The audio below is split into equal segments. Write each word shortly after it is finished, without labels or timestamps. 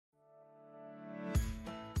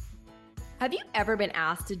Have you ever been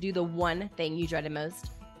asked to do the one thing you dreaded most?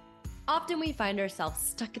 Often we find ourselves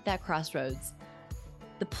stuck at that crossroads,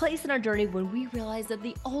 the place in our journey when we realize that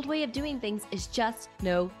the old way of doing things is just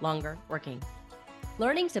no longer working.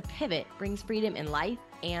 Learning to pivot brings freedom in life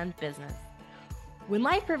and business. When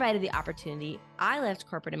life provided the opportunity, I left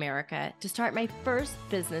corporate America to start my first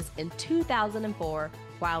business in 2004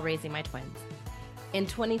 while raising my twins. In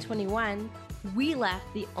 2021, we left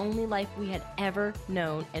the only life we had ever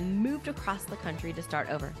known and moved across the country to start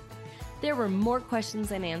over. There were more questions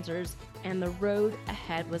than answers, and the road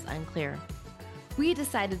ahead was unclear. We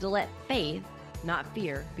decided to let faith, not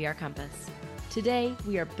fear, be our compass. Today,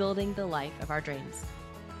 we are building the life of our dreams.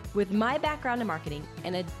 With my background in marketing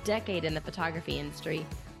and a decade in the photography industry,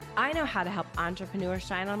 I know how to help entrepreneurs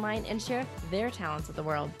shine online and share their talents with the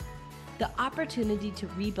world. The opportunity to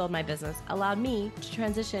rebuild my business allowed me to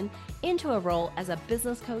transition into a role as a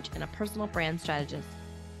business coach and a personal brand strategist.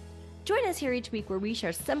 Join us here each week where we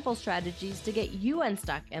share simple strategies to get you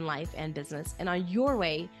unstuck in life and business and on your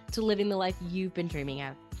way to living the life you've been dreaming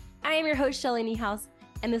of. I am your host, Shelly Niehaus,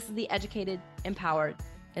 and this is the Educated, Empowered,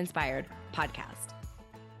 Inspired podcast.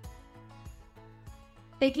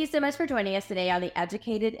 Thank you so much for joining us today on the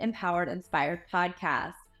Educated, Empowered, Inspired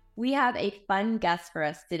podcast. We have a fun guest for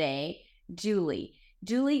us today, Julie.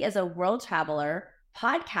 Julie is a world traveler,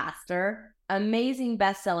 podcaster, amazing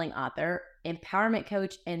best-selling author, empowerment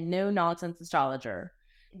coach, and no-nonsense astrologer.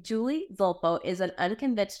 Julie Zolfo is an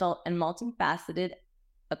unconventional and multifaceted,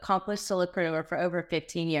 accomplished solopreneur for over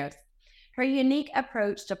 15 years. Her unique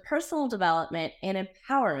approach to personal development and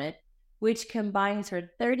empowerment, which combines her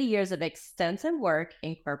 30 years of extensive work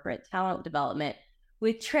in corporate talent development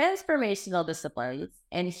with transformational disciplines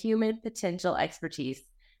and human potential expertise,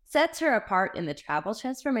 sets her apart in the travel,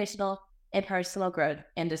 transformational, and personal growth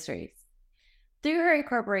industries. Through her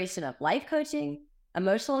incorporation of life coaching,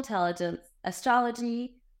 emotional intelligence,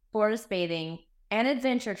 astrology, forest bathing, and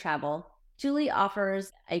adventure travel, Julie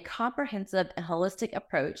offers a comprehensive and holistic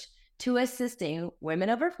approach to assisting women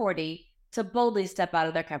over 40 to boldly step out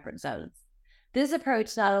of their comfort zones. This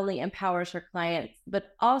approach not only empowers her clients,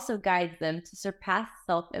 but also guides them to surpass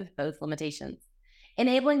self-imposed limitations,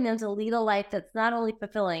 enabling them to lead a life that's not only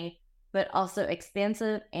fulfilling, but also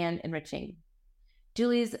expansive and enriching.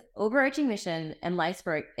 Julie's overarching mission and life's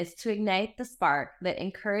work is to ignite the spark that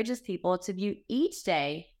encourages people to view each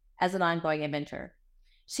day as an ongoing adventure.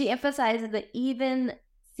 She emphasizes that even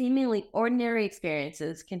seemingly ordinary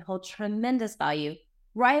experiences can hold tremendous value,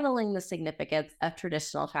 rivaling the significance of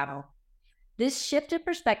traditional travel. This shift in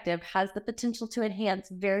perspective has the potential to enhance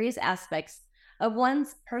various aspects of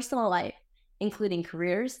one's personal life, including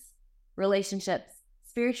careers, relationships,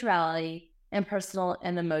 spirituality, and personal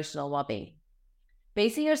and emotional well-being.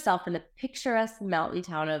 Basing yourself in the picturesque mountain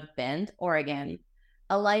town of Bend, Oregon,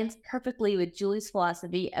 aligns perfectly with Julie's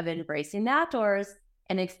philosophy of embracing the outdoors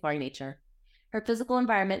and exploring nature. Her physical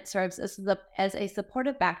environment serves as a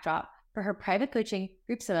supportive backdrop for her private coaching,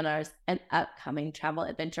 group seminars, and upcoming travel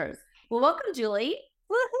adventures. Well, welcome, Julie.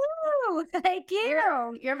 Woohoo! Thank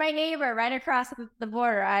you. You're my neighbor right across the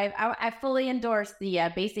border. I fully endorse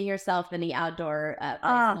the basing yourself in the outdoor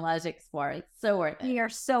logic sport. It's so worth it. We are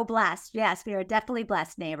so blessed. Yes, we are definitely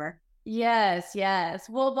blessed, neighbor. Yes.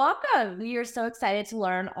 Well, welcome. We are so excited to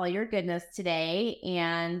learn all your goodness today.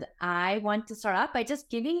 And I want to start off by just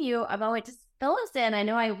giving you a moment to fill us in. I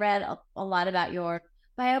know I read a lot about your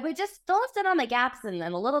bio, but just fill us in on the gaps and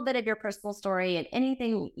a little bit of your personal story and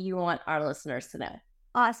anything you want our listeners to know.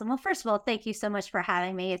 Awesome. Well, first of all, thank you so much for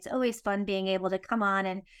having me. It's always fun being able to come on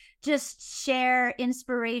and just share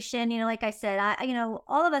inspiration. Like I said,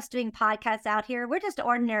 all of us doing podcasts out here, we're just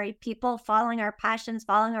ordinary people following our passions,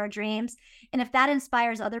 following our dreams. And if that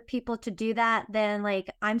inspires other people to do that, then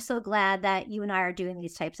I'm so glad that you and I are doing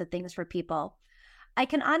these types of things for people. I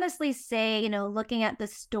can honestly say, looking at the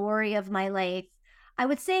story of my life, I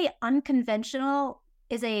would say unconventional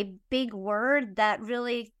is a big word that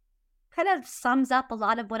really kind of sums up a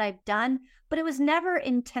lot of what I've done, but it was never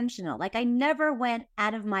intentional. I never went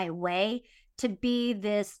out of my way to be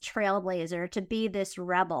this trailblazer, to be this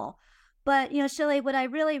rebel. But, Shelley, what I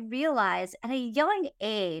really realized at a young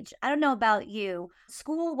age, I don't know about you,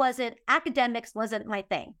 academics wasn't my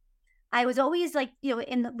thing. I was always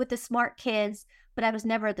with the smart kids, but I was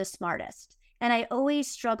never the smartest. And I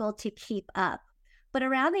always struggled to keep up. But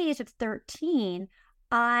around the age of 13,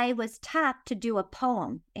 I was tapped to do a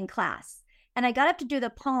poem in class. And I got up to do the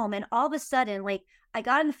poem, and all of a sudden, I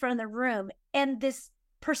got in the front of the room, and this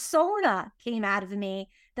persona came out of me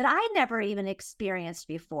that I never even experienced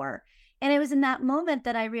before. And it was in that moment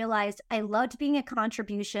that I realized I loved being a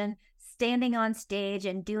contribution, standing on stage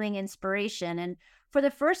and doing inspiration. And for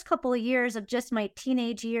the first couple of years of just my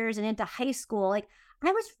teenage years and into high school, like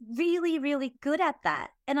I was really, really good at that.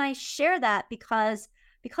 And I share that because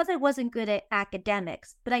I wasn't good at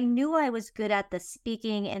academics, but I knew I was good at the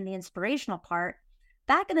speaking and the inspirational part.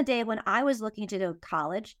 Back in the day when I was looking to go to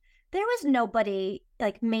college, there was nobody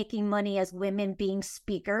like making money as women being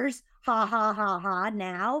speakers. Ha ha ha ha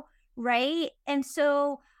now, right? And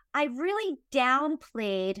so I really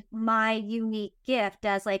downplayed my unique gift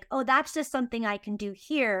as like, oh, that's just something I can do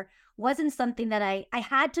here. Wasn't something that I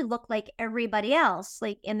had to look like everybody else,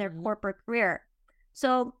 like in their corporate career.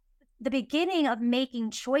 So the beginning of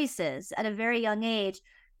making choices at a very young age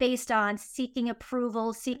based on seeking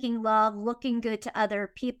approval, seeking love, looking good to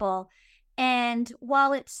other people. And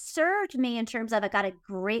while it served me in terms of I got a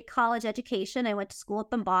great college education, I went to school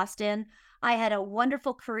up in Boston. I had a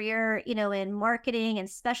wonderful career, in marketing and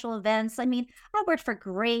special events. I mean, I worked for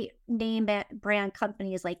great name brand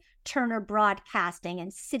companies like Turner Broadcasting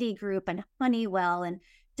and Citigroup and Honeywell and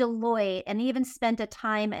Deloitte, and even spent a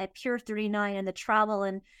time at Pure 39 in the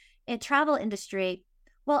travel industry.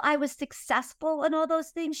 Well, I was successful in all those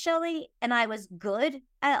things, Shelley, and I was good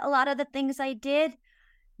at a lot of the things I did.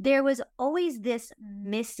 There was always this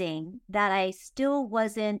missing that I still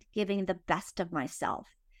wasn't giving the best of myself.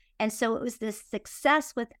 And so it was this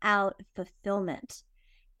success without fulfillment.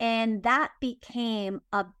 And that became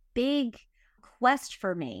a big quest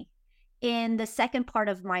for me in the second part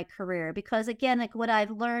of my career. Because again, like what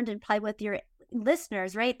I've learned and probably with your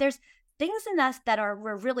listeners, right? There's things in us that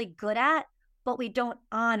we're really good at, but we don't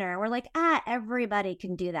honor. We're like, everybody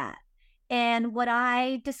can do that. And what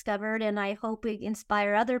I discovered, and I hope we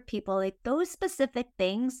inspire other people, like those specific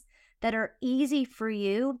things that are easy for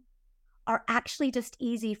you are actually just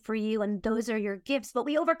easy for you. And those are your gifts, but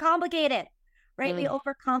we overcomplicate it, right? We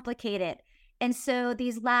overcomplicate it. And so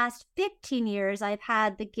these last 15 years, I've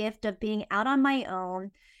had the gift of being out on my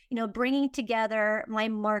own, bringing together my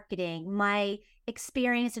marketing, my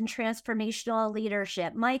experience in transformational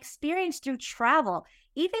leadership, my experience through travel,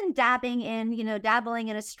 even dabbling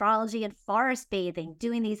in astrology and forest bathing,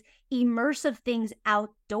 doing these immersive things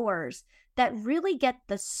outdoors that really get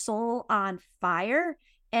the soul on fire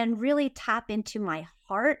and really tap into my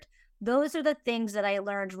heart. Those are the things that I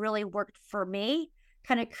learned really worked for me,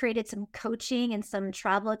 kind of created some coaching and some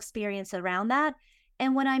travel experience around that.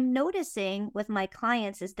 And what I'm noticing with my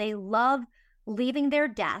clients is they love leaving their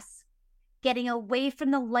desks, getting away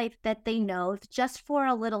from the life that they know just for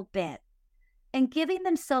a little bit and giving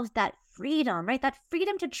themselves that freedom, right? That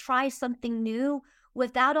freedom to try something new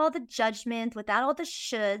without all the judgment, without all the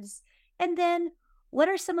shoulds. And then what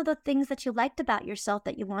are some of the things that you liked about yourself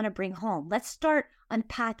that you want to bring home? Let's start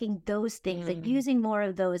unpacking those things and using more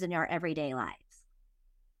of those in our everyday lives.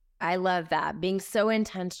 I love that. Being so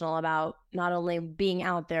intentional about not only being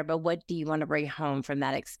out there, but what do you want to bring home from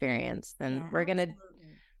that experience? And we're going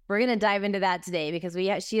to dive into that today because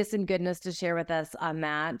she has some goodness to share with us on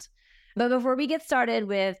that. But before we get started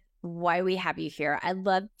with why we have you here, I'd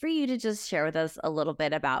love for you to just share with us a little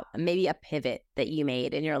bit about maybe a pivot that you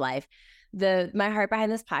made in your life. My heart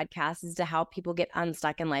behind this podcast is to help people get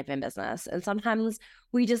unstuck in life and business. And sometimes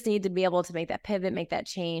we just need to be able to make that pivot, make that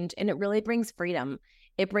change. And it really brings freedom.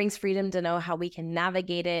 It brings freedom to know how we can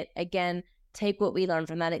navigate it. Again, take what we learned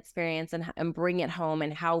from that experience and bring it home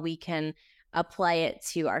and how we can apply it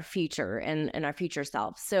to our future and our future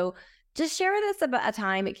self. So just share with us about a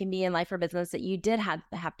time, it can be in life or business, that you did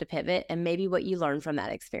have to pivot and maybe what you learned from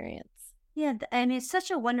that experience. Yeah, and it's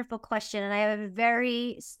such a wonderful question. And I have a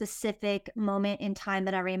very specific moment in time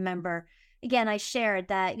that I remember. Again, I shared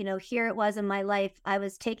that, here it was in my life. I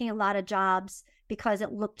was taking a lot of jobs because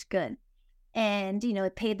it looked good. And,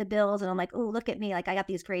 it paid the bills. And I'm like, oh, look at me. Like, I got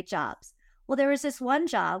these great jobs. Well, there was this one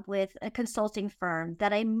job with a consulting firm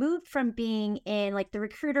that I moved from being in like the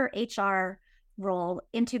recruiter HR role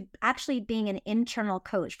into actually being an internal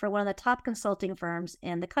coach for one of the top consulting firms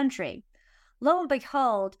in the country. Lo and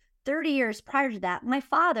behold, 30 years prior to that, my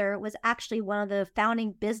father was actually one of the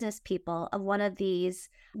founding business people of one of these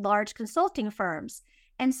large consulting firms.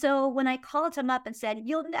 And so when I called him up and said,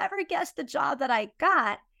 "You'll never guess the job that I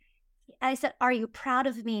got," I said, "Are you proud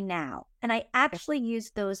of me now?" And I actually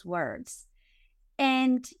used those words.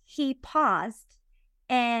 And he paused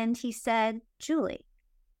and he said, "Julie,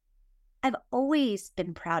 I've always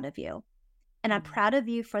been proud of you, and I'm proud of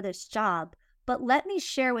you for this job, but let me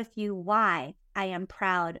share with you why I am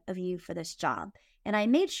proud of you for this job." And I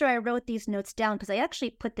made sure I wrote these notes down because I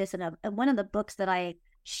actually put this in one of the books that I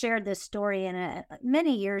shared this story in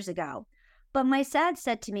many years ago. But my dad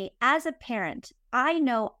said to me, as a parent, I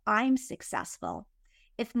know I'm successful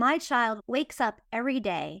if my child wakes up every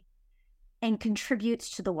day and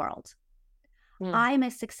contributes to the world. Mm. I'm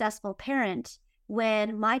a successful parent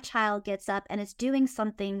when my child gets up and is doing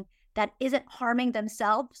something that isn't harming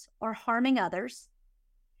themselves or harming others.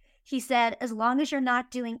 He said, as long as you're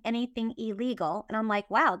not doing anything illegal. And I'm like,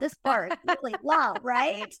 wow, this bar is really low,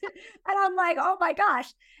 right? And I'm like, oh my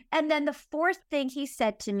gosh. And then the fourth thing he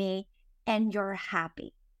said to me, and you're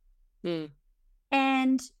happy. Mm.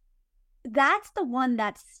 And that's the one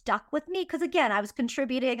that stuck with me. Because again, I was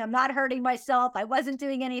contributing, I'm not hurting myself, I wasn't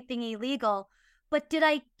doing anything illegal. But did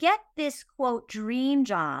I get this quote dream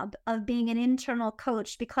job of being an internal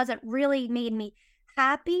coach because it really made me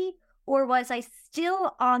happy? Or was I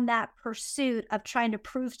still on that pursuit of trying to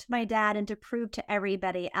prove to my dad and to prove to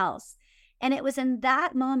everybody else? And it was in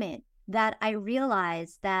that moment that I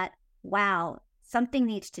realized that, wow, something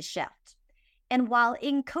needs to shift. And while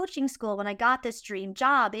in coaching school, when I got this dream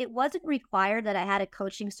job, it wasn't required that I had a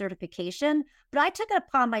coaching certification, but I took it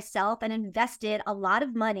upon myself and invested a lot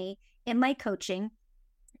of money in my coaching.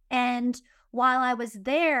 And while I was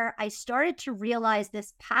there, I started to realize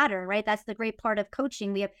this pattern, right? That's the great part of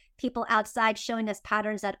coaching. We have people outside showing us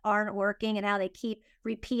patterns that aren't working and how they keep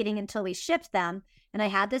repeating until we shift them. And I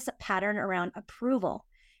had this pattern around approval.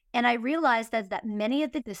 And I realized that many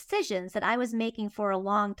of the decisions that I was making for a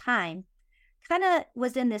long time kind of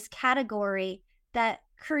was in this category that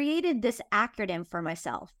created this acronym for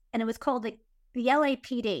myself. And it was called the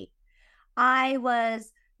LAPD. I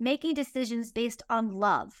was making decisions based on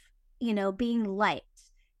love, being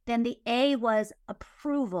liked. Then the A was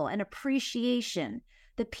approval and appreciation.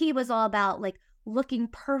 The P was all about like looking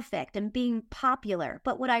perfect and being popular.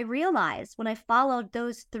 But what I realized when I followed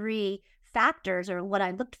those three factors, or what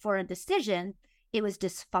I looked for in a decision, it was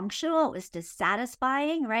dysfunctional, it was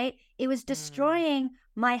dissatisfying, right? It was destroying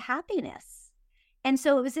my happiness. And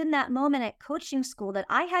so it was in that moment at coaching school that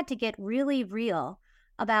I had to get really real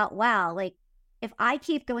about, wow, like if I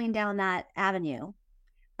keep going down that avenue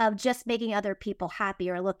of just making other people happy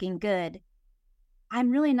or looking good, I'm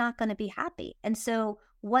really not going to be happy. And so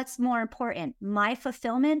what's more important, my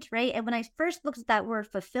fulfillment, right? And when I first looked at that word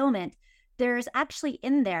fulfillment, there's actually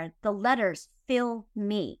in there the letters fill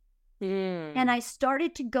me. And I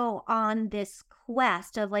started to go on this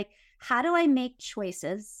quest of like, how do I make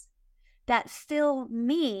choices that fill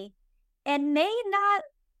me and may not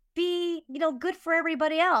be, good for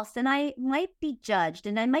everybody else. And I might be judged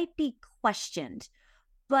and I might be questioned.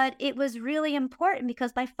 But it was really important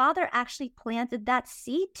because my father actually planted that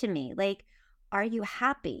seed to me. Like, are you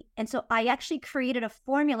happy? And so I actually created a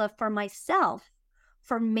formula for myself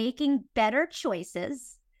for making better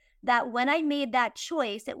choices, that when I made that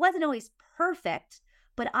choice, it wasn't always perfect,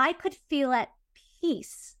 but I could feel at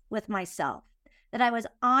peace with myself, that I was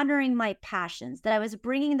honoring my passions, that I was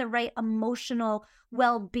bringing the right emotional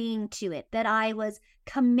well-being to it, that I was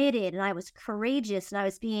committed and I was courageous and I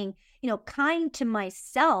was being, kind to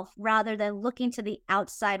myself rather than looking to the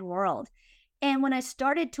outside world. And when I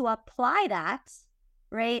started to apply that,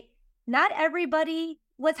 right, not everybody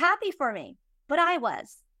was happy for me, but I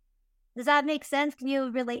was. Does that make sense? Can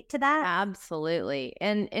you relate to that? Absolutely.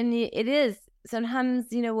 And it is sometimes,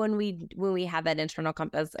 when we have that internal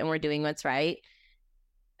compass and we're doing what's right,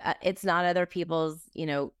 it's not other people's,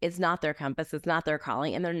 it's not their compass, it's not their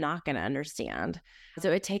calling, and they're not going to understand.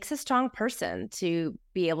 So it takes a strong person to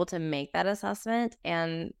be able to make that assessment,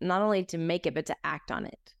 and not only to make it, but to act on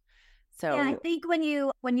it. So yeah, I think when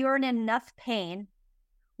you're in enough pain,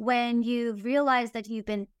 when you realize that you've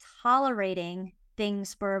been tolerating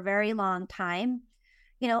things for a very long time,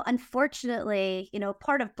 unfortunately,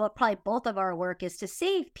 part of probably both of our work is to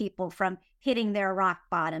save people from hitting their rock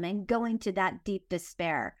bottom and going to that deep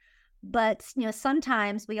despair. But,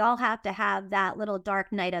 sometimes we all have to have that little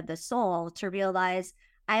dark night of the soul to realize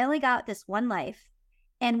I only got this one life,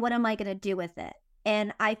 and what am I going to do with it?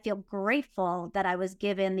 And I feel grateful that I was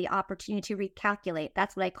given the opportunity to recalculate.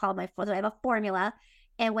 That's what I call I have a formula.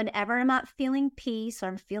 And whenever I'm not feeling peace or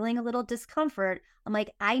I'm feeling a little discomfort, I'm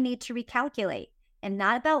like, I need to recalculate. And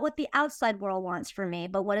not about what the outside world wants for me,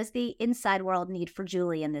 but what does the inside world need for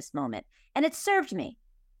Julie in this moment? And it served me.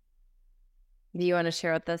 do you want to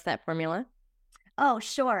share with us that formula? Oh,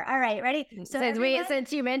 sure. All right. Ready? So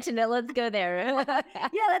since you mentioned it, let's go there.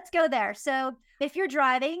 Yeah, let's go there. So if you're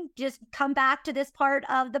driving, just come back to this part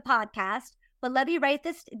of the podcast. But let me write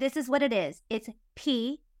this. This is what it is. It's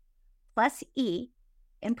P plus E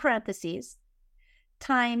in parentheses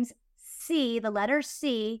times C, the letter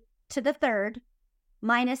C to the third,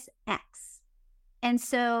 minus X. And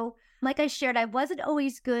so, like I shared, I wasn't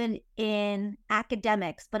always good in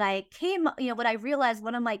academics, but what I realized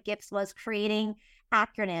one of my gifts was creating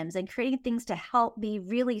acronyms and creating things to help me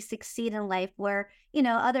really succeed in life where,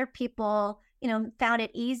 other people, found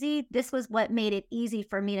it easy, this was what made it easy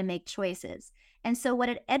for me to make choices. And so what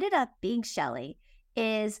it ended up being, Shelley,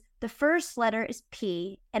 is the first letter is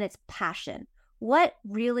P and it's passion. What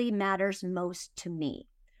really matters most to me,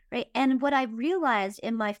 right? And what I realized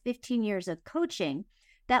in my 15 years of coaching,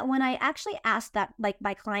 that when I actually asked that, like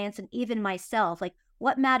my clients and even myself, like,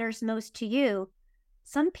 what matters most to you?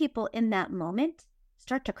 Some people in that moment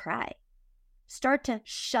start to cry, start to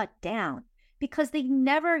shut down because they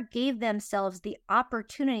never gave themselves the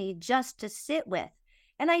opportunity just to sit with.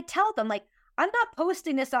 And I tell them, like, I'm not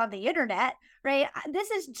posting this on the internet, right?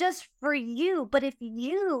 This is just for you. But if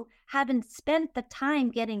you haven't spent the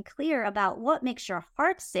time getting clear about what makes your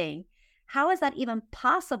heart sing, how is that even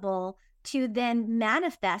possible to then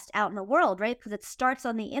manifest out in the world, right? Because it starts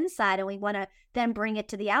on the inside and we want to then bring it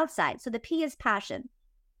to the outside. So the P is passion.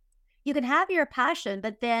 You can have your passion,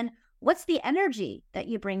 but then what's the energy that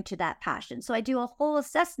you bring to that passion? So I do a whole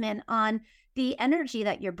assessment on the energy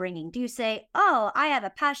that you're bringing. Do you say, oh, I have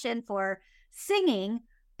a passion for singing,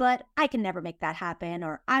 but I can never make that happen,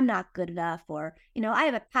 or I'm not good enough, or, I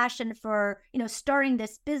have a passion for, starting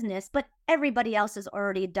this business, but everybody else has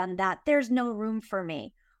already done that. There's no room for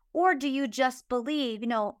me. Or do you just believe,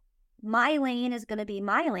 my lane is going to be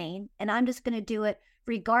my lane and I'm just going to do it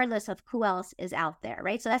regardless of who else is out there,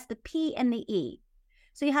 right? So that's the P and the E.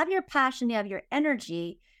 So you have your passion, you have your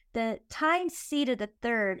energy. The times C to the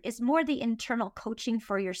third is more the internal coaching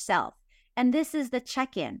for yourself. And this is the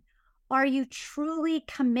check-in. Are you truly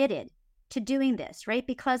committed to doing this, right?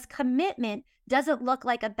 Because commitment doesn't look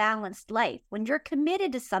like a balanced life. When you're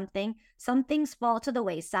committed to something, some things fall to the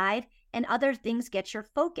wayside and other things get your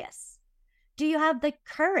focus. Do you have the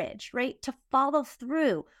courage, right, to follow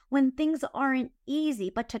through when things aren't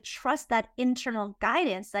easy, but to trust that internal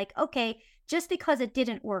guidance? Like, okay, just because it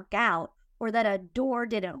didn't work out or that a door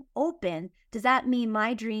didn't open, does that mean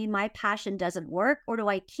my dream, my passion doesn't work? Or do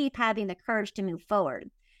I keep having the courage to move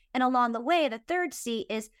forward? And along the way, the third C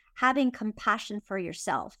is having compassion for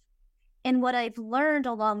yourself. And what I've learned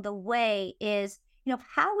along the way is,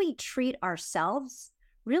 how we treat ourselves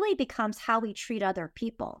really becomes how we treat other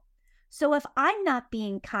people. So if I'm not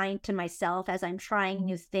being kind to myself as I'm trying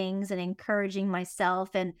new things and encouraging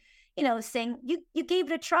myself and, saying, you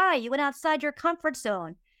gave it a try, you went outside your comfort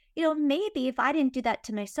zone. Maybe if I didn't do that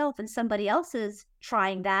to myself and somebody else is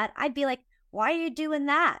trying that, I'd be like, why are you doing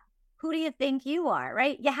that? Who do you think you are,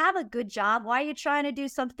 right? You have a good job. Why are you trying to do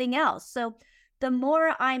something else? So the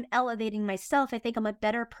more I'm elevating myself, I think I'm a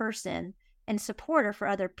better person and supporter for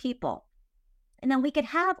other people. And then we could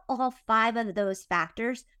have all 5 of those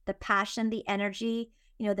factors, the passion, the energy,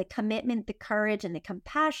 the commitment, the courage, and the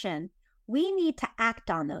compassion. We need to act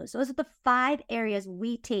on those. Those are the 5 areas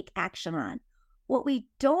we take action on. What we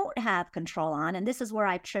don't have control on, and this is where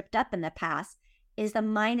I've tripped up in the past, is the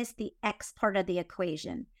minus the X part of the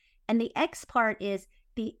equation. And the X part is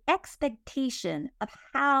the expectation of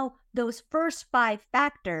how those first 5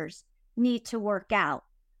 factors need to work out.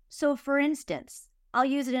 So for instance, I'll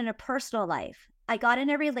use it in a personal life. I got in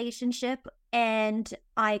a relationship and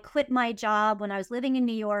I quit my job when I was living in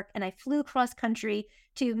New York and I flew cross country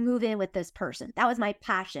to move in with this person. That was my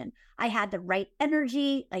passion. I had the right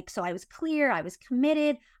energy. So I was clear, I was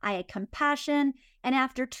committed, I had compassion. And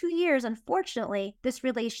after 2 years, unfortunately, this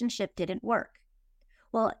relationship didn't work.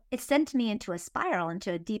 Well, it sent me into a spiral,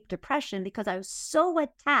 into a deep depression because I was so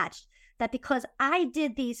attached that because I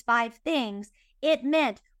did these 5 things, it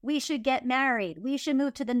meant we should get married. We should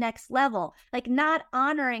move to the next level, like not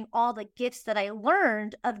honoring all the gifts that I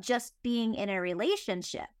learned of just being in a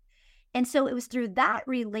relationship. And so it was through that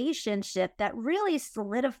relationship that really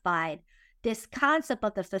solidified this concept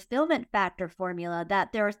of the fulfillment factor formula,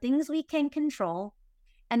 that there are things we can control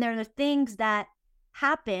and there are things that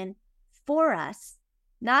happen for us.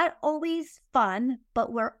 Not always fun,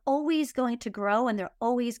 but we're always going to grow and they're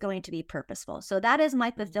always going to be purposeful. So that is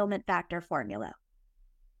my fulfillment factor formula.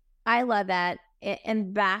 I love that.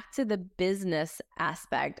 And back to the business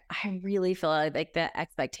aspect, I really feel like the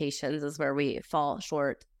expectations is where we fall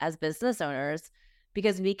short as business owners,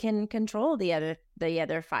 because we can control the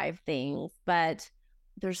other 5 things, but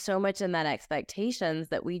there's so much in that expectations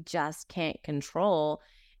that we just can't control.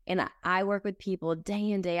 And I work with people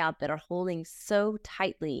day in, day out that are holding so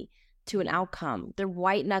tightly to an outcome. They're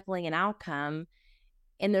white knuckling an outcome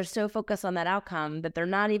and they're so focused on that outcome that they're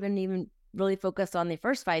not even really focused on the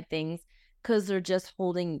first 5 things because they're just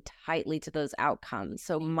holding tightly to those outcomes.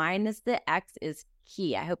 So minus the X is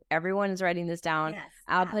key. I hope everyone is writing this down. Yes.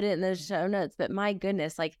 I'll put it in the show notes. But my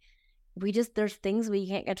goodness, like there's things we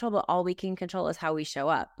can't control, but all we can control is how we show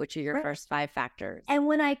up, which are your Right. first 5 factors. And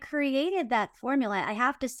when I created that formula, I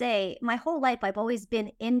have to say, my whole life, I've always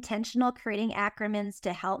been intentional creating acronyms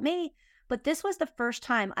to help me. But this was the first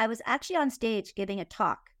time I was actually on stage giving a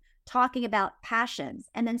talk, talking about passions.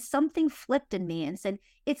 And then something flipped in me and said,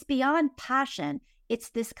 it's beyond passion, it's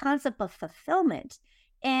this concept of fulfillment.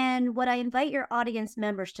 And what I invite your audience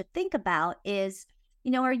members to think about is,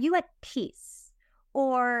 are you at peace?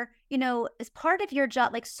 Or, as part of your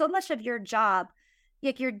job, like so much of your job,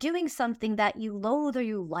 like you're doing something that you loathe or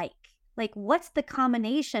you like what's the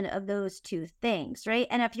combination of those two things, right?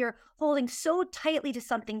 And if you're holding so tightly to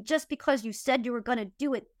something just because you said you were going to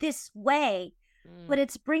do it this way, Mm. but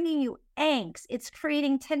it's bringing you angst, it's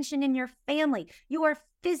creating tension in your family, you are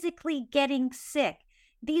physically getting sick,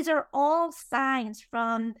 these are all signs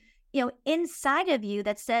from inside of you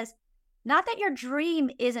that says not that your dream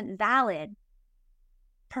isn't valid,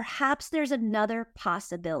 perhaps there's another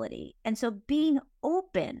possibility. And so being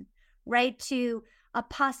open, right, to a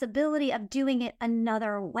possibility of doing it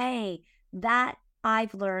another way, that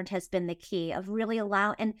I've learned has been the key of really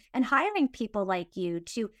and hiring people like you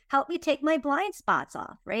to help me take my blind spots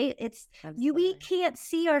off, right? We Absolutely. can't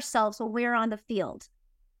see ourselves when we're on the field.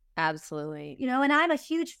 Absolutely. And I'm a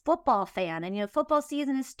huge football fan, and football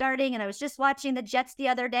season is starting, and I was just watching the Jets the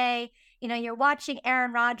other day. You're watching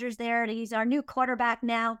Aaron Rodgers there, and he's our new quarterback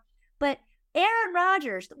now. But Aaron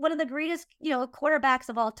Rodgers, one of the greatest, quarterbacks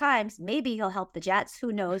of all times, maybe he'll help the Jets.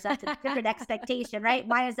 Who knows? That's a different expectation, right?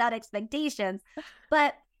 Minus out expectations.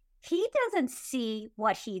 But he doesn't see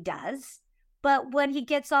what he does. But when he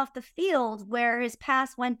gets off the field where his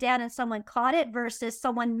pass went down and someone caught it versus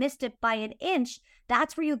someone missed it by an inch,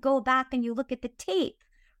 that's where you go back and you look at the tape,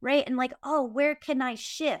 right? And like, oh, where can I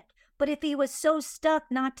shift? But if he was so stuck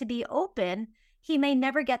not to be open, he may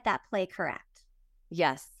never get that play correct.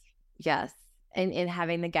 Yes. Yes. And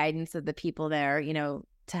having the guidance of the people there,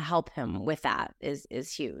 to help him with that is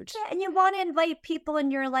huge. Yeah, and you want to invite people in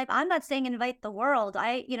your life. I'm not saying invite the world.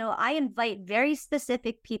 I invite very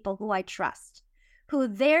specific people who I trust, who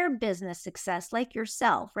their business success, like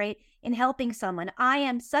yourself, right, in helping someone. I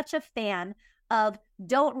am such a fan of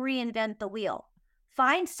don't reinvent the wheel.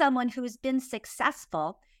 Find someone who's been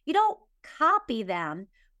successful. You don't copy them,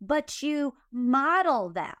 but you model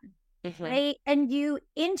them, right? And you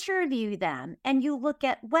interview them and you look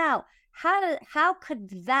at, wow, how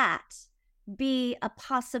could that be a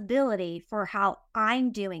possibility for how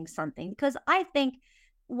I'm doing something? Because I think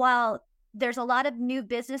while there's a lot of new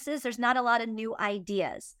businesses, there's not a lot of new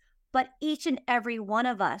ideas, but each and every one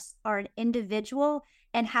of us are an individual,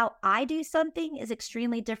 and how I do something is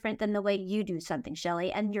extremely different than the way you do something,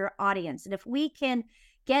 Shelley, and your audience. And if we can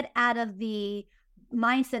get out of the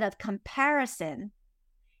mindset of comparison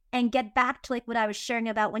and get back to like what I was sharing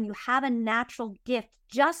about when you have a natural gift,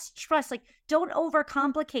 just trust, like don't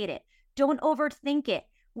overcomplicate it. Don't overthink it.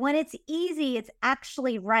 When it's easy, it's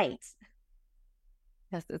actually right.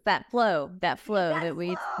 Yes, it's that flow That flow.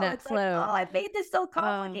 Like, oh, I made this so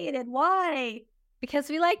complicated. Why? Because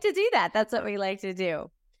we like to do that. That's what we like to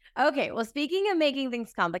do. Okay, well, speaking of making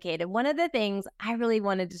things complicated, one of the things I really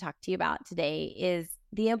wanted to talk to you about today is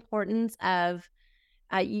the importance of,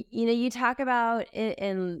 you talk about it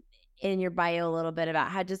in your bio a little bit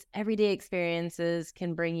about how just everyday experiences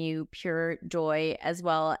can bring you pure joy as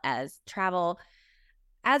well as travel.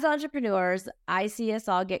 As entrepreneurs, I see us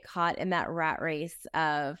all get caught in that rat race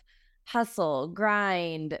of hustle,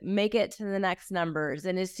 grind, make it to the next numbers.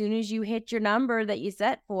 And as soon as you hit your number that you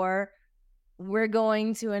set for, we're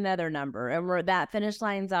going to another number, and that finish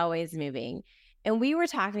line's always moving. And we were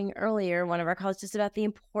talking earlier, one of our calls, just about the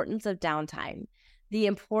importance of downtime, the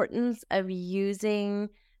importance of using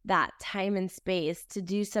that time and space to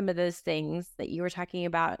do some of those things that you were talking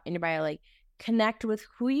about in your bio, like connect with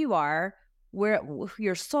who you are, where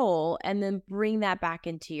your soul, and then bring that back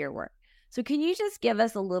into your work. So can you just give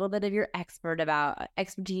us a little bit of your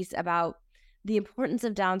expertise about the importance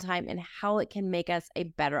of downtime and how it can make us a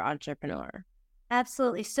better entrepreneur?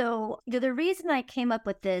 Absolutely. So the reason I came up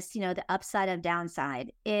with this, the upside of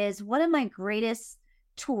downside, is one of my greatest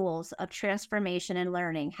tools of transformation and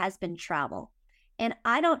learning has been travel. And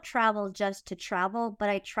I don't travel just to travel, but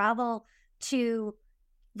I travel to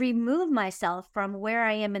remove myself from where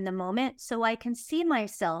I am in the moment so I can see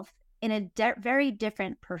myself in a very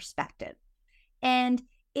different perspective. And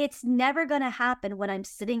it's never going to happen when I'm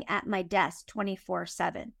sitting at my desk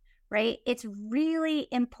 24/7, right? It's really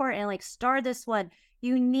important. Like, start this one.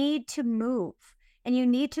 You need to move and you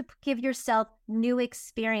need to give yourself new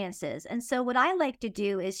experiences. And so, what I like to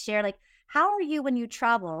do is share, like, how are you when you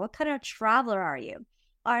travel? What kind of traveler are you?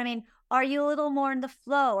 Or, I mean, are you a little more in the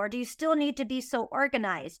flow, or do you still need to be so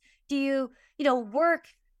organized? Do you, work,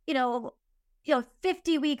 you know,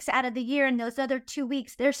 50 weeks out of the year and those other 2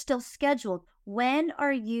 weeks, they're still scheduled. When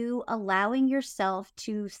are you allowing yourself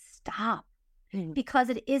to stop? Mhm. Because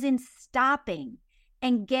it is in stopping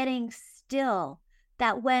and getting still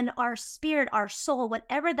that when our spirit, our soul,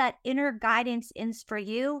 whatever that inner guidance is for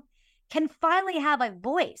you, can finally have a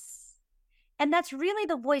voice. And that's really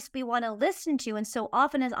the voice we want to listen to. And so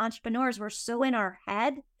often as entrepreneurs, we're so in our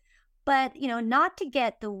head, but not to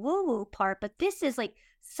get the woo-woo part, but this is like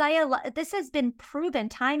this has been proven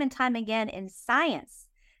time and time again in science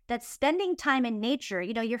that spending time in nature,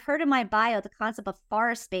 you've heard in my bio the concept of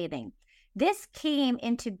forest bathing. This came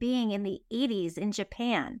into being in the 80s in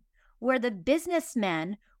Japan, where the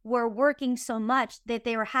businessmen were working so much that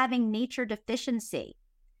they were having nature deficiency.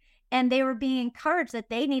 And they were being encouraged that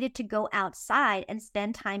they needed to go outside and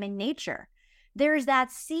spend time in nature. There's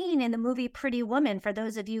that scene in the movie Pretty Woman, for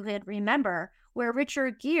those of you who remember, where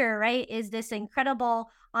Richard Gere, right, is this incredible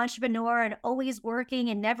entrepreneur and always working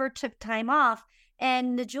and never took time off.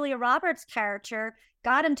 And the Julia Roberts character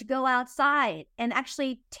got him to go outside and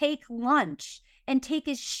actually take lunch and take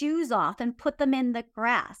his shoes off and put them in the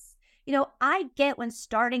grass. I get when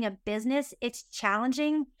starting a business, it's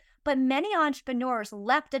challenging, but many entrepreneurs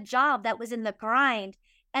left a job that was in the grind,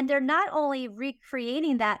 and they're not only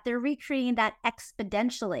recreating that, they're recreating that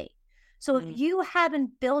exponentially. So if Mm. you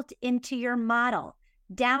haven't built into your model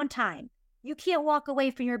downtime, you can't walk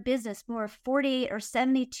away from your business more 48 or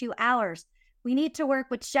 72 hours. We need to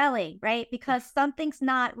work with Shelly, right? Because something's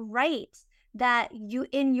not right, that you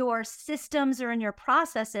in your systems or in your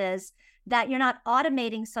processes, that you're not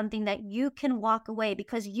automating something that you can walk away,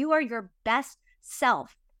 because you are your best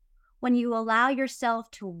self when you allow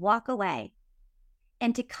yourself to walk away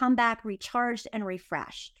and to come back recharged and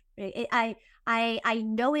refreshed. I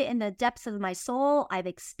know it in the depths of my soul. I've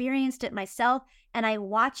experienced it myself, and I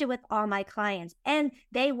watch it with all my clients, and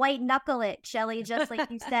they white knuckle it, Shelly, just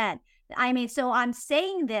like you said. I mean, so I'm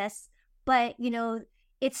saying this, but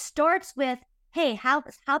it starts with, hey, how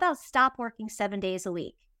about stop working 7 days a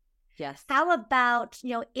week? Yes. How about,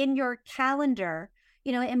 in your calendar,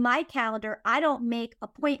 in my calendar, I don't make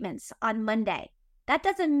appointments on Monday. That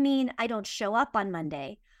doesn't mean I don't show up on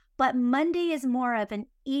Monday, but Monday is more of an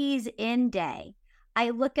ease in day. I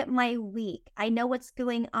look at my week. I know what's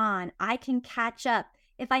going on. I can catch up.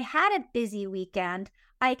 If I had a busy weekend,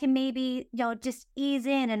 I can maybe, just ease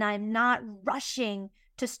in, and I'm not rushing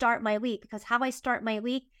to start my week, because how I start my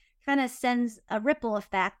week kind of sends a ripple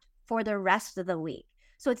effect for the rest of the week.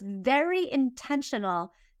 So it's very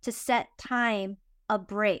intentional to set time of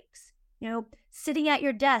breaks. Sitting at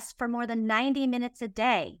your desk for more than 90 minutes a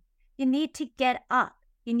day, you need to get up.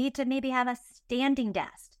 You need to maybe have a standing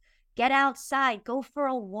desk. Get outside, go for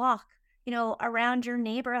a walk, around your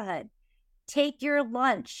neighborhood. Take your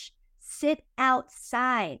lunch, sit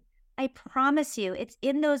outside. I promise you, it's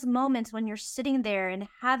in those moments when you're sitting there and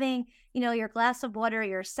having, your glass of water,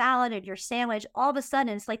 your salad, and your sandwich, all of a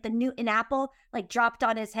sudden it's like the Newton apple like dropped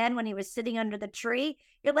on his head when he was sitting under the tree.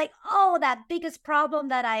 You're like, oh, that biggest problem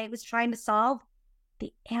that I was trying to solve,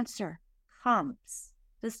 the answer comes.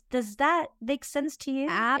 Does that make sense to you?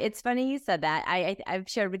 It's funny you said that. I've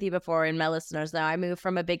shared with you before, and my listeners know I moved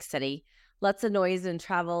from a big city, lots of noise and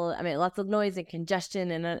travel. I mean, lots of noise and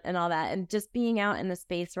congestion and all that, and just being out in a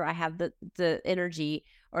space where I have the energy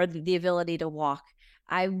or the ability to walk.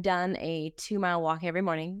 I've done a 2-mile walk every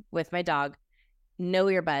morning with my dog, no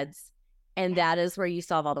earbuds, and that is where you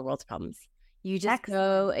solve all the world's problems. You just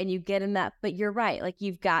go and you get in that, but you're right. Like,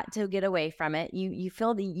 you've got to get away from it. You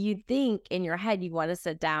you think in your head you want to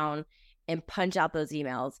sit down and punch out those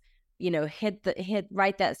emails,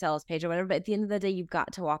 write that sales page or whatever. But at the end of the day, you've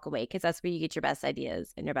got to walk away, because that's where you get your best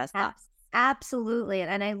ideas and your best thoughts. Absolutely.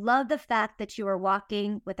 And I love the fact that you are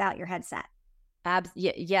walking without your headset.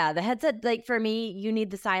 Yeah. The headset, like for me, you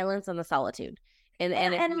need the silence and the solitude. And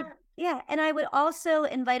And I would also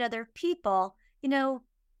invite other people,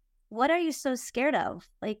 what are you so scared of?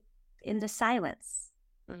 Like, in the silence.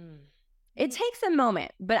 It takes a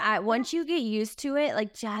moment, but once you get used to it,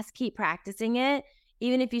 like, just keep practicing it.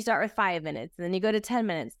 Even if you start with 5 minutes and then you go to 10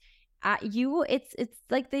 minutes, it's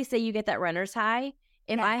like they say, you get that runner's high.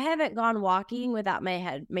 If I haven't gone walking without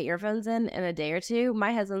my earphones in a day or two,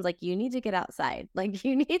 my husband's like, you need to get outside. Like,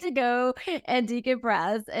 you need to go and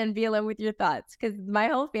decompress and be alone with your thoughts, because my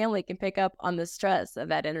whole family can pick up on the stress of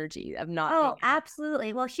that energy of not. Oh,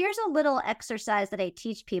 absolutely. Well, here's a little exercise that I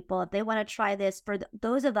teach people if they want to try this. For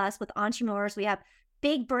those of us with entrepreneurs, we have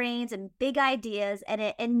big brains and big ideas, and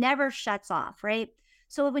it never shuts off, right?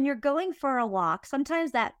 So when you're going for a walk,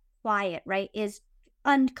 sometimes that quiet, right, is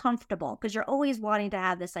uncomfortable because you're always wanting to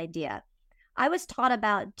have this idea. I was taught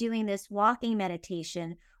about doing this walking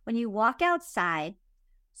meditation. When you walk outside,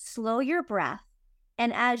 slow your breath.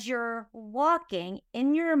 And as you're walking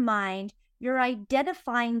in your mind, you're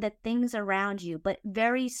identifying the things around you, but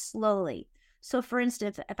very slowly. So, for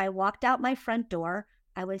instance, if I walked out my front door,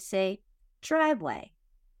 I would say driveway.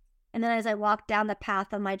 And then as I walk down the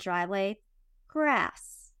path of my driveway,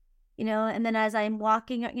 grass, and then as I'm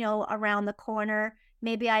walking, around the corner,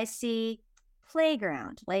 maybe I see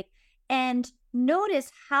playground, and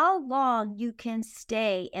notice how long you can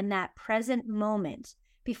stay in that present moment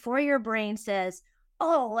before your brain says,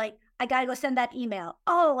 oh, I got to go send that email.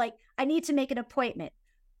 Oh, I need to make an appointment.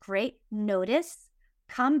 Great. Notice,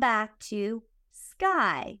 come back to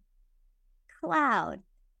sky, cloud.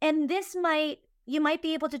 And you might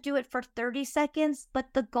be able to do it for 30 seconds,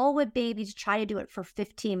 but the goal would be to try to do it for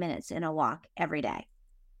 15 minutes in a walk every day.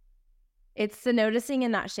 It's the noticing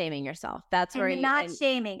and not shaming yourself. That's where you're not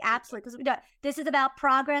shaming. Absolutely. Because this is about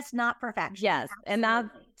progress, not perfection. Yes. Absolutely. And that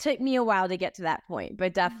took me a while to get to that point,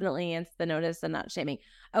 but definitely it's the notice and not shaming.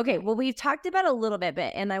 Okay. Well, we've talked about a little bit,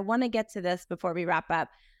 and I want to get to this before we wrap up.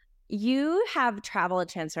 You have travel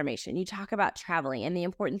transformation. You talk about traveling and the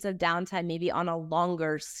importance of downtime, maybe on a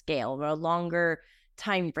longer scale or a longer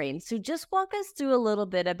time frame. So just walk us through a little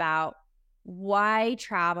bit about why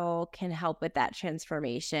travel can help with that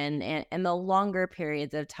transformation and the longer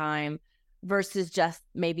periods of time versus just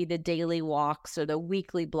maybe the daily walks or the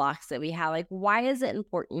weekly blocks that we have. Like, why is it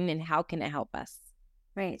important and how can it help us?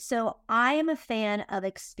 Right. So I am a fan of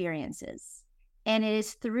experiences. And it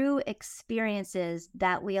is through experiences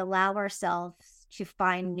that we allow ourselves to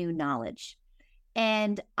find new knowledge.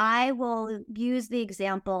 And I will use the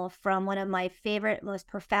example from one of my favorite, most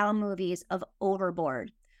profound movies of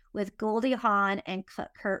Overboard with Goldie Hawn and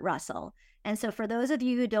Kurt Russell. And so for those of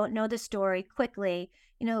you who don't know the story quickly,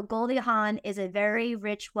 Goldie Hawn is a very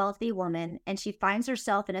rich, wealthy woman, and she finds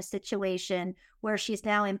herself in a situation where she's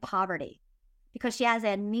now in poverty because she has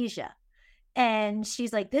amnesia. And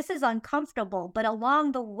she's like, this is uncomfortable. But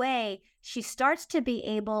along the way, she starts to be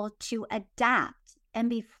able to adapt and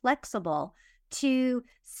be flexible to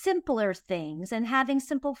simpler things and having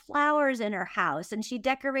simple flowers in her house. And she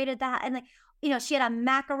decorated that. And she had a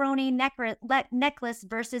macaroni necklace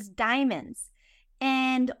versus diamonds.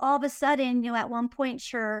 And all of a sudden, at one point,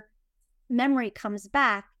 her memory comes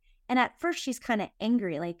back. And at first, she's kind of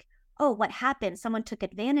angry, like, oh, what happened? Someone took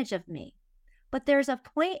advantage of me. But there's a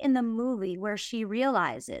point in the movie where she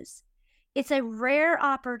realizes it's a rare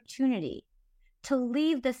opportunity to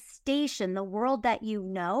leave the station, the world that you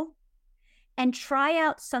know, and try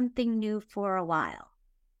out something new for a while.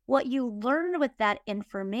 What you learn with that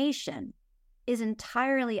information is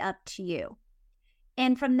entirely up to you.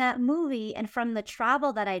 And from that movie and from the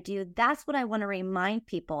travel that I do, that's what I want to remind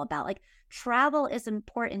people about. Like, travel is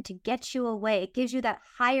important to get you away. It gives you that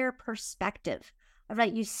higher perspective.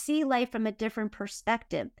 Right? You see life from a different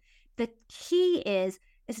perspective. The key is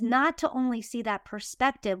not to only see that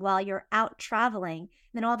perspective while you're out traveling, and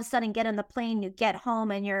then all of a sudden get on the plane, you get home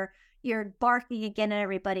and you're barking again at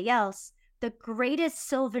everybody else. The greatest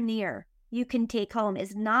souvenir you can take home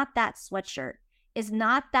is not that sweatshirt, is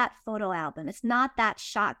not that photo album, it's not that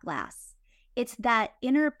shot glass. It's that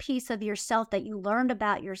inner piece of yourself that you learned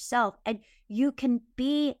about yourself, and you can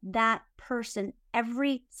be that person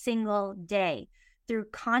every single day through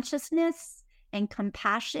consciousness and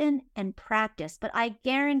compassion and practice. But I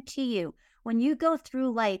guarantee you, when you go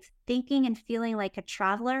through life thinking and feeling like a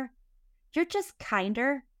traveler, you're just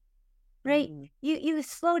kinder, right? You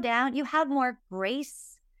slow down, you have more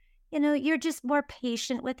grace, you're just more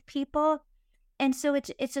patient with people. And so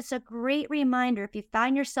it's just a great reminder. If you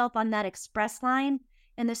find yourself on that express line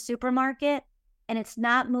in the supermarket and it's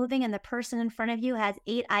not moving and the person in front of you has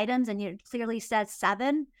 8 items and you clearly said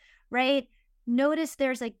 7, right? Notice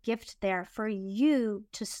there's a gift there for you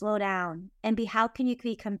to slow down and how can you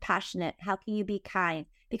be compassionate? How can you be kind?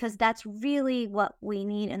 Because that's really what we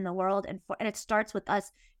need in the world. And it starts with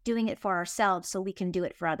us doing it for ourselves so we can do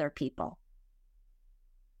it for other people.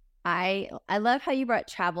 I love how you brought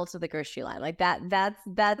travel to the grocery line. Like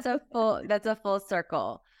that's a full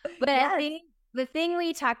circle. But yes. I think the thing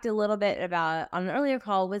we talked a little bit about on an earlier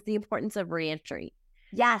call was the importance of reentry.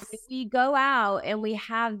 Yes. If we go out and we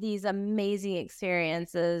have these amazing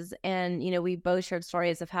experiences and, we both shared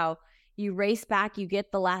stories of how you race back, you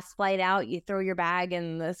get the last flight out, you throw your bag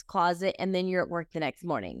in this closet, and then you're at work the next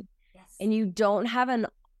morning. Yes. And you don't have an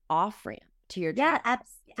off ramp to your job. Yeah,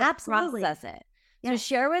 absolutely. Process it. Yes. So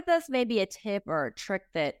share with us maybe a tip or a trick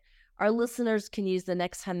that our listeners can use the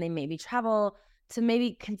next time they maybe travel to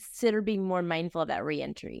maybe consider being more mindful of that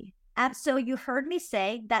reentry. So you heard me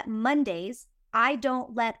say that Mondays, I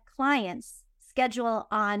don't let clients schedule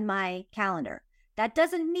on my calendar. That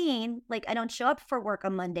doesn't mean like I don't show up for work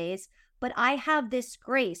on Mondays, but I have this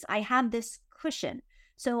grace, I have this cushion.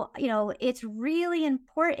 So, it's really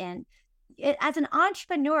important. As an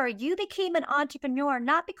entrepreneur, you became an entrepreneur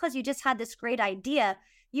not because you just had this great idea.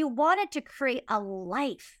 You wanted to create a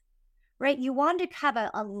life, right? You want to have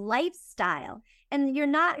a lifestyle. And you're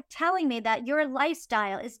not telling me that your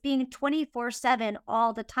lifestyle is being 24/7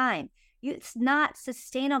 all the time. It's not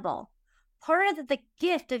sustainable. Part of the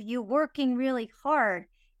gift of you working really hard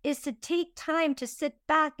is to take time to sit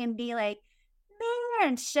back and be like,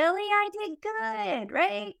 man, Shelly, I did good,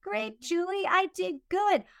 right? Great, Julie, I did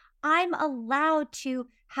good. I'm allowed to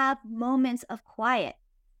have moments of quiet.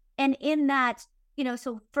 And in that,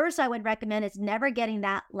 so first I would recommend is never getting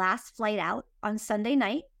that last flight out on Sunday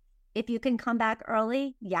night. If you can come back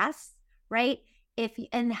early, yes, right?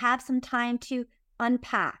 And have some time to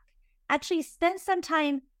unpack. Actually spend some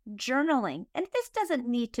time journaling. And this doesn't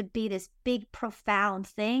need to be this big, profound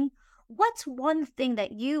thing. What's one thing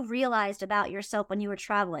that you realized about yourself when you were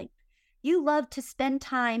traveling? You love to spend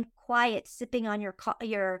time quiet, sipping on your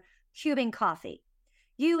Cuban coffee.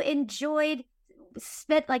 You enjoyed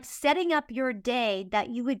setting up your day that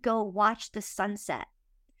you would go watch the sunset.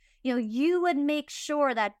 You would make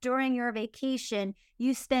sure that during your vacation,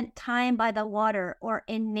 you spent time by the water or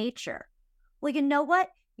in nature. Well, you know what?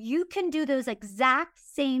 You can do those exact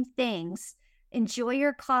same things. Enjoy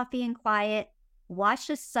your coffee and quiet, watch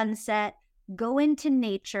the sunset, go into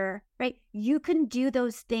nature, right? You can do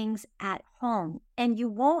those things at home and you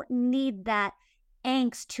won't need that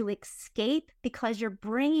angst to escape because you're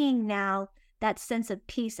bringing now that sense of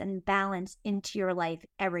peace and balance into your life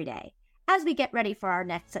every day as we get ready for our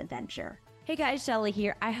next adventure. Hey guys, Shelly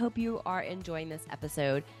here. I hope you are enjoying this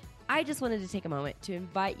episode. I just wanted to take a moment to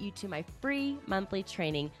invite you to my free monthly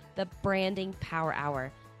training, the Branding Power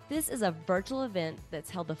Hour. This is a virtual event that's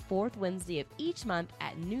held the fourth Wednesday of each month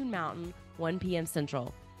at noon Mountain, 1 p.m.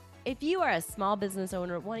 Central. If you are a small business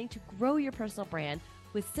owner wanting to grow your personal brand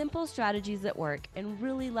with simple strategies that work and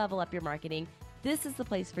really level up your marketing, this is the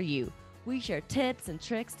place for you. We share tips and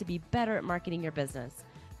tricks to be better at marketing your business.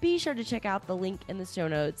 Be sure to check out the link in the show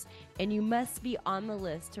notes, and you must be on the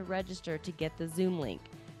list to register to get the Zoom link.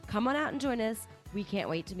 Come on out and join us. We can't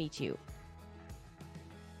wait to meet you.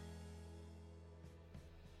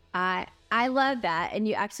 I love that. And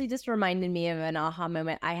you actually just reminded me of an aha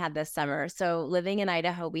moment I had this summer. So living in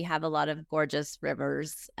Idaho, we have a lot of gorgeous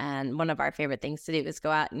rivers. And one of our favorite things to do is go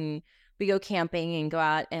out and we go camping and go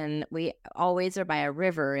out, and we always are by a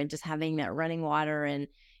river and just having that running water and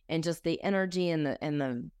just the energy and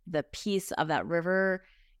the peace of that river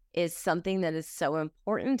is something that is so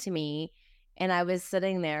important to me. And I was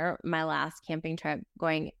sitting there, my last camping trip,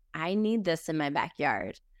 going, I need this in my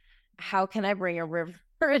backyard. How can I bring a river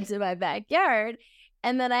into my backyard?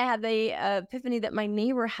 And then I had the epiphany that my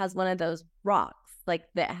neighbor has one of those rocks, like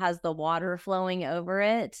that has the water flowing over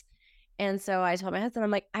it. And so I told my husband,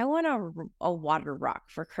 I'm like, I want a water rock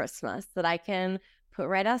for Christmas that I can put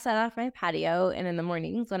right outside off my patio. And in the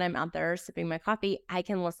mornings when I'm out there sipping my coffee, I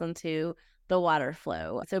can listen to the water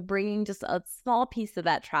flow. So bringing just a small piece of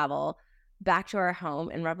that travel back to our home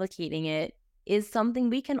and replicating it is something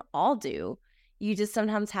we can all do. You just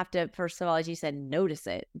sometimes have to, first of all, as you said, notice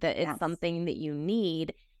it, that it's something that you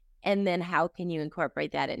need. And then how can you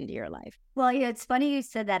incorporate that into your life? Well, it's funny you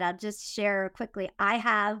said that. I'll just share quickly.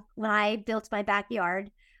 When I built my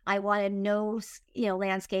backyard, I wanted no,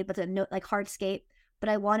 landscape, but no like hardscape, but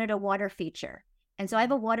I wanted a water feature. And so I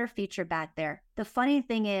have a water feature back there. The funny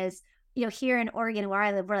thing is, here in Oregon where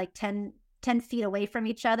I live, we're like 10 feet away from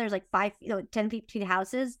each other. There's like 10 feet between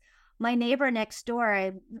houses. My neighbor next door,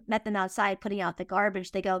 I met them outside putting out the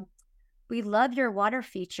garbage. They go, we love your water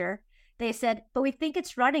feature. They said, but we think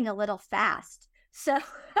it's running a little fast. So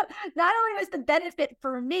not only was the benefit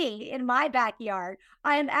for me in my backyard,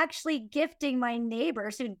 I am actually gifting my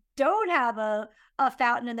neighbors who don't have a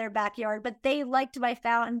fountain in their backyard, but they liked my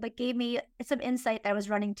fountain, but gave me some insight that I was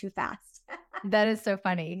running too fast. That is so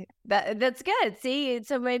funny. That's good. See,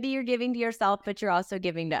 so maybe you're giving to yourself, but you're also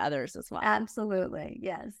giving to others as well. Absolutely.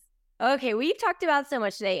 Yes. Okay, we've talked about so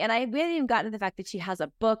much today, and we haven't even gotten to the fact that she has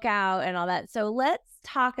a book out and all that. So let's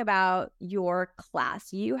talk about your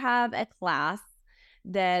class. You have a class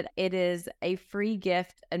that it is a free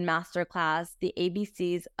gift and masterclass, the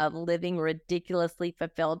ABCs of Living Ridiculously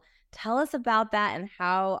Fulfilled. Tell us about that and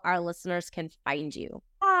how our listeners can find you.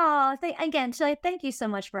 Oh, again, Shelly, thank you so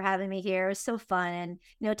much for having me here. It was so fun.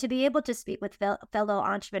 And, to be able to speak with fellow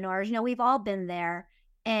entrepreneurs, we've all been there.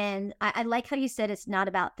 And I like how you said it's not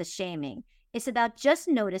about the shaming. It's about just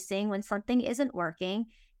noticing when something isn't working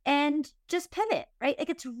and just pivot, right? Like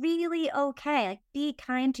it's really okay. Like be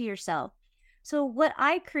kind to yourself. So what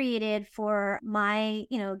I created for my,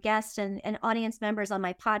 guests and audience members on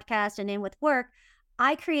my podcast and in with work,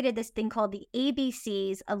 I created this thing called the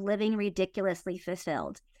ABCs of living ridiculously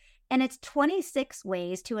fulfilled. And it's 26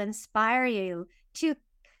 ways to inspire you to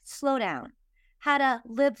slow down, how to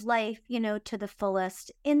live life, to the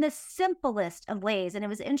fullest in the simplest of ways. And it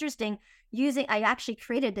was interesting I actually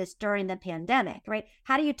created this during the pandemic, right?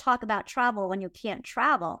 How do you talk about travel when you can't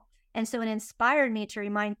travel? And so it inspired me to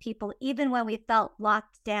remind people, even when we felt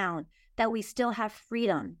locked down, that we still have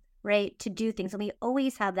freedom, right, to do things. And we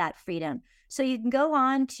always have that freedom. So you can go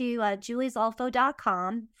on to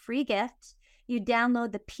juliezolfo.com, free gift. You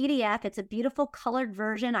download the PDF. It's a beautiful colored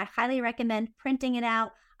version. I highly recommend printing it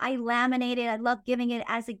out. I laminate it. I love giving it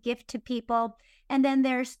as a gift to people. And then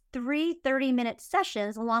there's 3 30-minute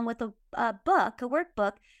sessions along with a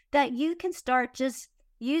workbook that you can start just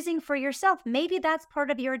using for yourself. Maybe that's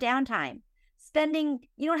part of your downtime. You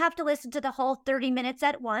don't have to listen to the whole 30 minutes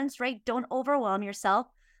at once, right? Don't overwhelm yourself.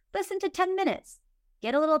 Listen to 10 minutes.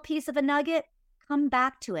 Get a little piece of a nugget, come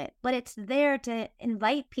back to it. But it's there to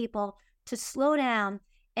invite people to slow down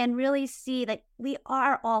and really see that we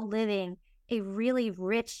are all living a really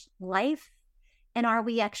rich life. And are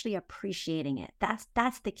we actually appreciating it?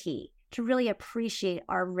 That's the key, to really appreciate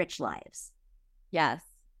our rich lives. Yes.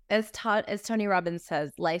 As Tony Robbins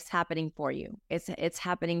says, life's happening for you. It's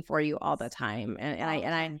happening for you all the time.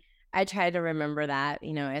 And I try to remember that,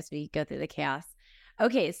 as we go through the chaos.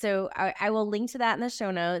 Okay, so I will link to that in the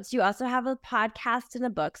show notes. You also have a podcast and a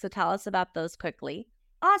book, so tell us about those quickly.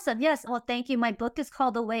 Awesome. Yes. Well, thank you. My book is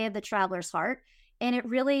called The Way of the Traveler's Heart. And it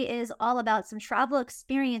really is all about some travel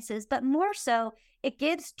experiences, but more so, it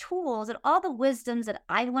gives tools and all the wisdoms that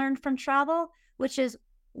I learned from travel, which is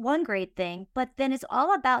one great thing. But then it's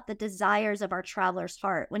all about the desires of our traveler's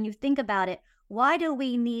heart. When you think about it, why do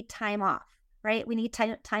we need time off, right? We need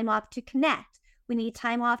time off to connect. We need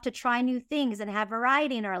time off to try new things and have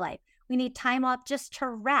variety in our life. We need time off just to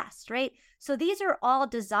rest, right? So these are all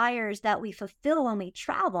desires that we fulfill when we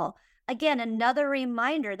travel. Again, another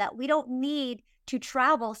reminder that we don't need to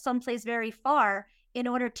travel someplace very far in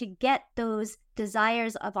order to get those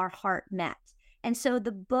desires of our heart met. And so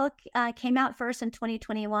the book came out first in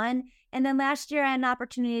 2021. And then last year, I had an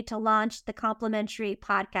opportunity to launch the complimentary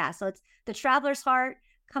podcast. So it's The Traveler's Heart.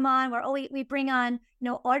 Come on, we bring on,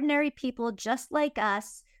 ordinary people just like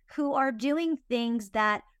us who are doing things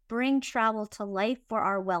that bring travel to life for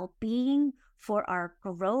our well-being, for our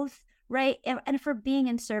growth, right? And for being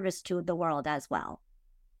in service to the world as well.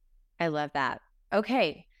 I love that.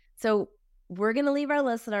 Okay, so we're going to leave our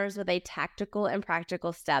listeners with a tactical and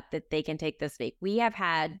practical step that they can take this week. We have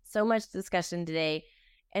had so much discussion today,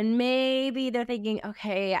 and maybe they're thinking,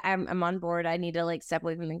 okay, I'm on board. I need to step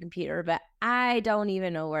away from the computer, but I don't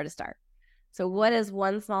even know where to start. So what is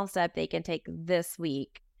one small step they can take this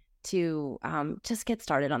week to just get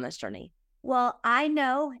started on this journey? Well, I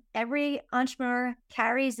know every entrepreneur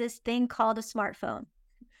carries this thing called a smartphone,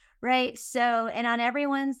 right? So, and on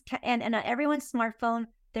everyone's smartphone,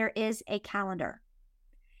 there is a calendar.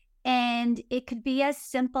 And it could be as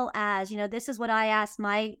simple as, this is what I ask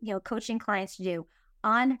my, coaching clients to do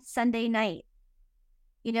on Sunday night.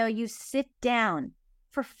 You sit down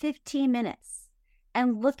for 15 minutes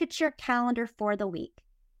and look at your calendar for the week,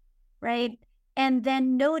 right? And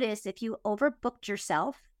then notice if you overbooked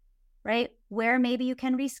yourself, right? Where maybe you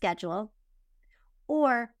can reschedule,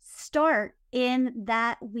 or start in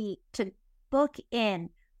that week to book in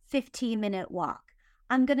 15-minute walk.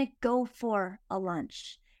 I'm going to go for a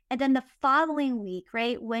lunch. And then the following week,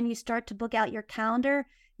 right, when you start to book out your calendar,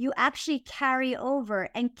 you actually carry over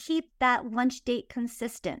and keep that lunch date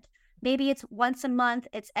consistent. Maybe it's once a month,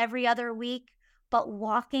 it's every other week, but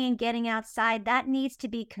walking and getting outside, that needs to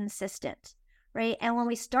be consistent, right? And when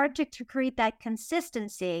we start to create that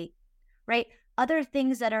consistency, right, other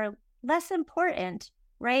things that are less important,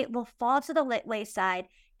 right, will fall to the wayside.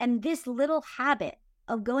 And this little habit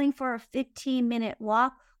of going for a 15-minute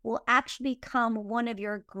walk will actually become one of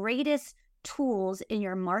your greatest tools in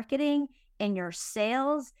your marketing, in your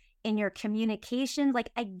sales, in your communication.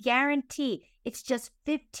 I guarantee it's just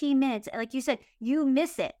 15 minutes. Like you said, you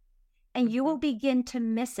miss it and you will begin to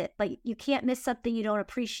miss it, but you can't miss something you don't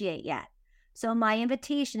appreciate yet. So my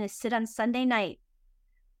invitation is sit on Sunday night,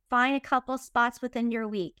 find a couple spots within your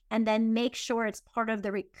week, and then make sure it's part of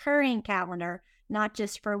the recurring calendar, not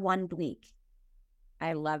just for 1 week.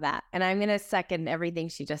 I love that. And I'm going to second everything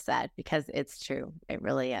she just said because it's true. It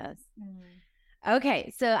really is.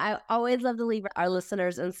 Okay, so I always love to leave our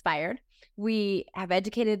listeners inspired. We have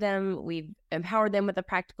educated them, we've empowered them with a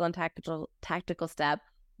practical and tactical step.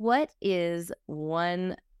 What is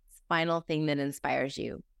one final thing that inspires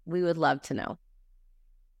you? We would love to know.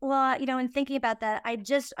 Well, in thinking about that,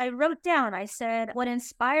 I wrote down, I said, what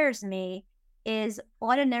inspires me is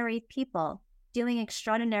ordinary people doing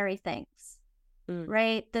extraordinary things, Mm.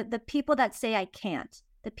 right? The people that say I can't,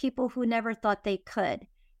 the people who never thought they could.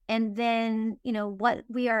 And then, what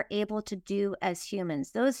we are able to do as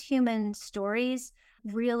humans. Those human stories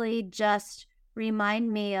really just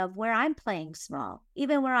remind me of where I'm playing small,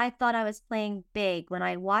 even where I thought I was playing big. When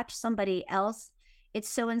I watch somebody else, it's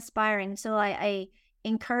so inspiring. So I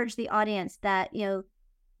encourage the audience that,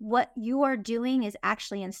 what you are doing is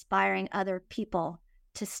actually inspiring other people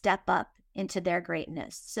to step up into their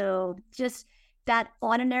greatness. So just that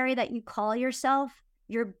ordinary that you call yourself,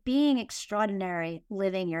 you're being extraordinary,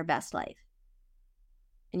 living your best life.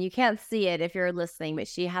 And you can't see it if you're listening, but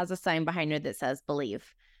she has a sign behind her that says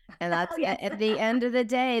believe. And that's Oh, yes. at the end of the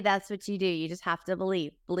day, that's what you do. You just have to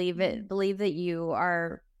believe. Believe it. Mhm. Believe that you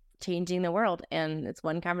are changing the world. And it's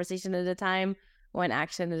one conversation at a time, one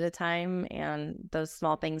action at a time. And those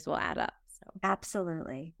small things will add up. So,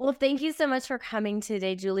 Absolutely. well, thank you so much for coming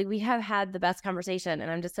today, Julie. We have had the best conversation, and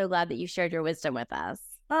I'm just so glad that you shared your wisdom with us.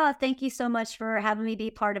 Oh, thank you so much for having me be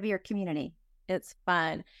part of your community. It's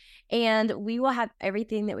fun. And we will have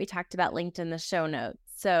everything that we talked about linked in the show notes.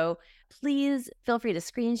 So please feel free to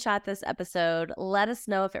screenshot this episode. Let us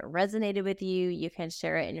know if it resonated with you. You can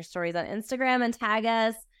share it in your stories on Instagram and tag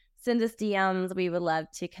us. Send us DMs. We would love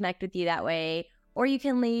to connect with you that way. Or you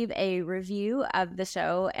can leave a review of the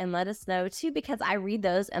show and let us know too, because I read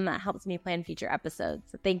those and that helps me plan future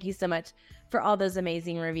episodes. So thank you so much for all those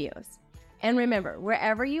amazing reviews. And remember,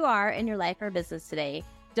 wherever you are in your life or business today,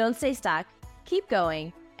 don't stay stuck. Keep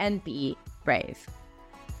going and be brave.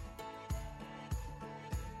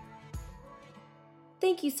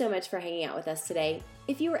 Thank you so much for hanging out with us today.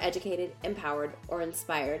 If you were educated, empowered, or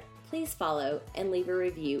inspired, please follow and leave a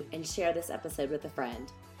review and share this episode with a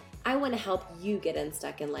friend. I want to help you get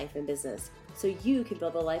unstuck in life and business so you can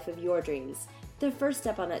build the life of your dreams. The first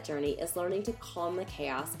step on that journey is learning to calm the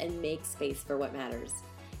chaos and make space for what matters.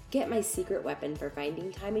 Get my secret weapon for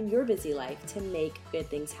finding time in your busy life to make good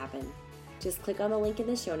things happen. Just click on the link in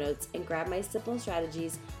the show notes and grab my simple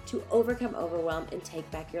strategies to overcome overwhelm and take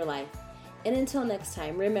back your life. And until next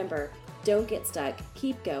time, remember, don't get stuck,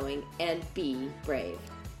 keep going, and be brave.